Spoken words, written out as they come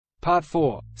Part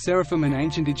 4. Seraphim and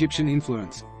Ancient Egyptian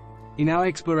Influence. In our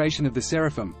exploration of the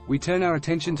Seraphim, we turn our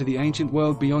attention to the ancient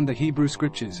world beyond the Hebrew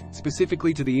Scriptures,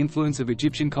 specifically to the influence of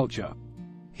Egyptian culture.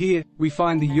 Here, we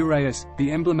find the uraeus,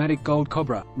 the emblematic gold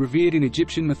cobra, revered in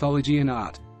Egyptian mythology and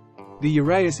art. The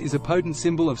uraeus is a potent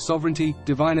symbol of sovereignty,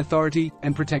 divine authority,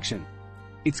 and protection.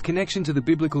 Its connection to the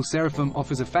biblical seraphim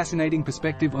offers a fascinating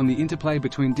perspective on the interplay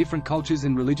between different cultures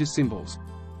and religious symbols.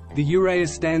 The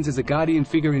uraeus stands as a guardian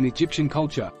figure in Egyptian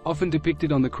culture, often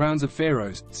depicted on the crowns of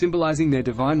pharaohs, symbolizing their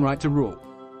divine right to rule.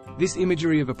 This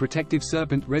imagery of a protective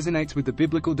serpent resonates with the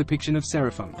biblical depiction of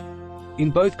seraphim.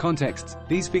 In both contexts,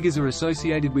 these figures are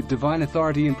associated with divine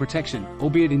authority and protection,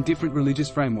 albeit in different religious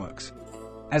frameworks.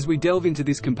 As we delve into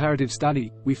this comparative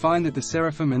study, we find that the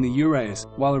seraphim and the uraeus,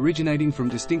 while originating from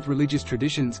distinct religious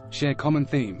traditions, share common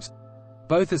themes.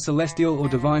 Both are celestial or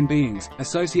divine beings,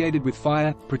 associated with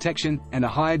fire, protection, and a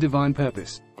higher divine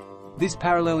purpose. This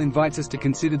parallel invites us to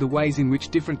consider the ways in which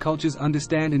different cultures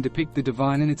understand and depict the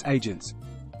divine and its agents.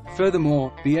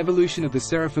 Furthermore, the evolution of the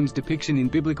seraphim's depiction in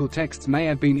biblical texts may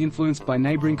have been influenced by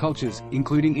neighboring cultures,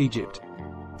 including Egypt.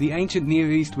 The ancient Near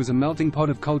East was a melting pot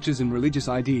of cultures and religious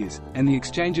ideas, and the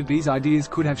exchange of these ideas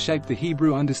could have shaped the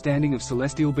Hebrew understanding of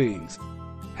celestial beings.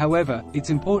 However,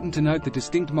 it's important to note the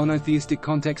distinct monotheistic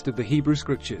context of the Hebrew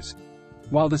Scriptures.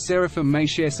 While the seraphim may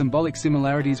share symbolic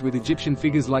similarities with Egyptian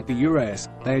figures like the uraeus,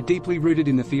 they are deeply rooted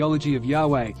in the theology of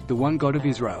Yahweh, the one God of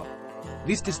Israel.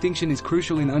 This distinction is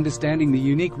crucial in understanding the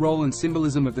unique role and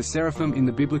symbolism of the seraphim in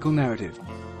the biblical narrative.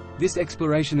 This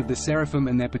exploration of the seraphim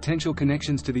and their potential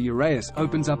connections to the uraeus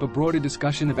opens up a broader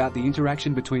discussion about the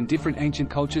interaction between different ancient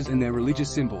cultures and their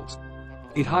religious symbols.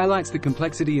 It highlights the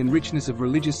complexity and richness of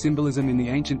religious symbolism in the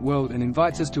ancient world and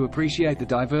invites us to appreciate the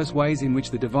diverse ways in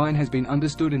which the divine has been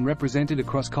understood and represented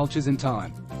across cultures and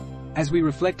time. As we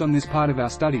reflect on this part of our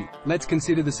study, let's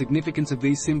consider the significance of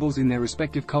these symbols in their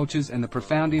respective cultures and the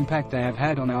profound impact they have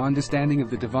had on our understanding of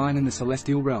the divine and the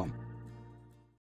celestial realm.